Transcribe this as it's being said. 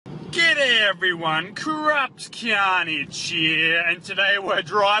everyone, Corrupt Carnage here, and today we're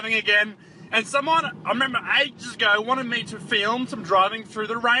driving again. And someone, I remember ages ago, wanted me to film some driving through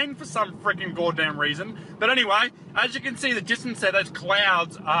the rain for some freaking goddamn reason. But anyway, as you can see, the distance there, those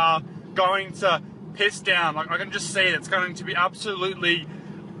clouds are going to piss down. Like, I can just see it. It's going to be absolutely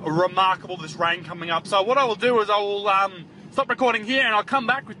remarkable, this rain coming up. So what I will do is I will stop recording here and I'll come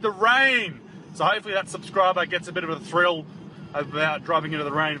back with the rain. So hopefully that subscriber gets a bit of a thrill about driving into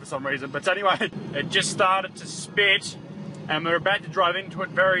the rain for some reason. But anyway, it just started to spit and we're about to drive into it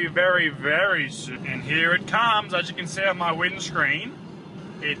very, very, very soon. And here it comes. As you can see on my windscreen,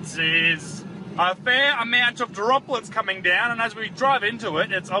 it is a fair amount of droplets coming down, and as we drive into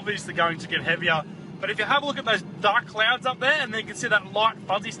it, it's obviously going to get heavier. But if you have a look at those dark clouds up there, and then you can see that light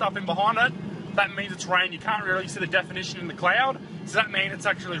fuzzy stuff in behind it, that means it's rain. You can't really see the definition in the cloud, so that means it's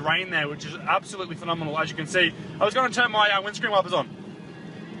actually rain there, which is absolutely phenomenal, as you can see. I was going to turn my windscreen wipers on.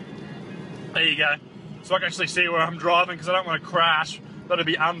 There you go. So I can actually see where I'm driving, because I don't want to crash. That'd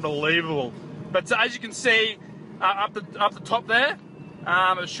be unbelievable. But as you can see, up the top there,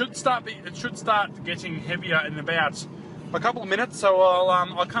 it should start getting heavier in about a couple of minutes. So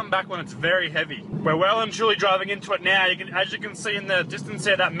I'll come back when it's very heavy. We're well and truly driving into it now. As you can see in the distance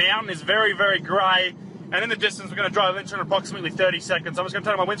there, that mountain is very, very grey. And in the distance, we're going to drive into in approximately 30 seconds. I'm just going to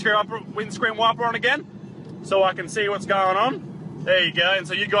turn my windscreen wiper on again, so I can see what's going on. There you go, and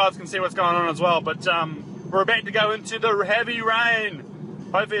so you guys can see what's going on as well. But we're about to go into the heavy rain.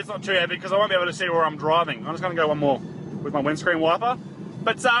 Hopefully it's not too heavy, because I won't be able to see where I'm driving. I'm just going to go one more with my windscreen wiper.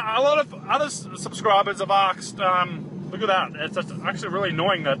 But a lot of other subscribers have asked, look at that, it's just actually really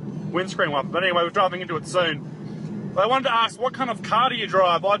annoying, that windscreen wiper. But anyway, we're driving into it soon. But I wanted to ask, what kind of car do you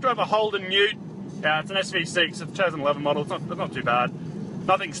drive? Well, I drive a Holden Ute. Yeah, it's an SV6, it's a 2011 model, it's not too bad.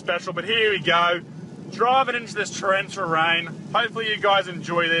 Nothing special, but here we go. Driving into this torrential rain. Hopefully you guys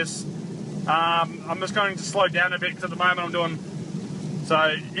enjoy this. I'm just going to slow down a bit, because at the moment I'm doing...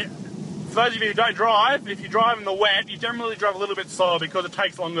 So, yeah, for those of you who don't drive, if you drive in the wet, you generally drive a little bit slower, because it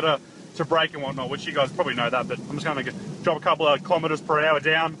takes longer to brake and whatnot, which you guys probably know that, but I'm just going to drop a couple of kilometres per hour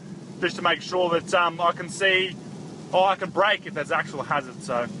down, just to make sure that I can see, I can brake if there's actual hazard.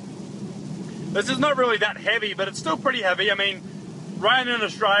 So this is not really that heavy, but it's still pretty heavy. I mean, rain in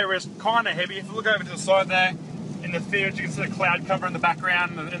Australia is kind of heavy. If you look over to the side there, in the fields, you can see the cloud cover in the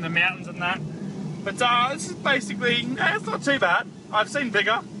background, in the mountains and that. But this is basically, it's not too bad. I've seen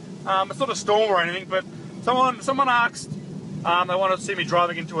bigger. It's not a storm or anything, but someone asked, they wanted to see me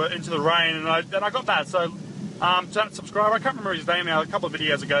driving into the rain, and I got that. So to that subscriber, I can't remember his name now, a couple of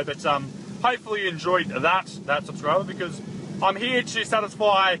videos ago, but hopefully you enjoyed that subscriber, because I'm here to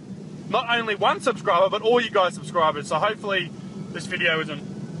satisfy not only one subscriber, but all you guys subscribers. So hopefully this video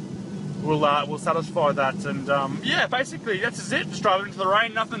will satisfy that. And yeah, basically that's it. Just driving into the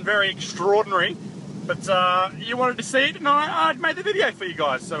rain, nothing very extraordinary. But you wanted to see it, and I made the video for you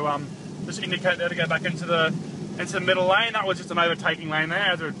guys. So just indicate there to go back into the middle lane. That was just an overtaking lane there,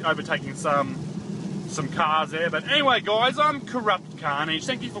 as we're overtaking some cars there. But anyway, guys, I'm Corrupt Carnage.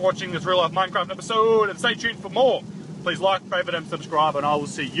 Thank you for watching this real life Minecraft episode, and stay tuned for more. Please like, favourite, and subscribe, and I will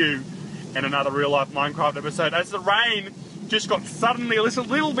see you in another real life Minecraft episode. As the rain just got suddenly a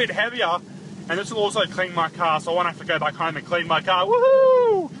little bit heavier, and this will also clean my car, so I won't have to go back home and clean my car.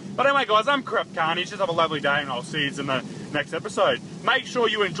 Woohoo! But anyway, guys, I'm Corrupt Carnage. Just have a lovely day, and I'll see you in the next episode. Make sure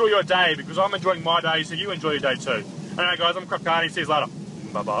you enjoy your day, because I'm enjoying my day, so you enjoy your day too. Anyway, guys, I'm Corrupt Carnage. See you later.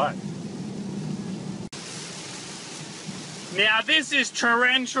 Bye-bye. Now, this is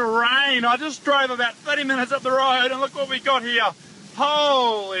torrential rain. I just drove about 30 minutes up the road, and look what we got here.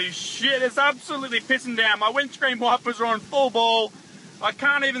 Holy shit, it's absolutely pissing down. My windscreen wipers are on full ball. I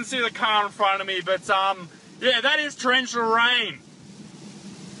can't even see the car in front of me, but yeah, that is torrential rain.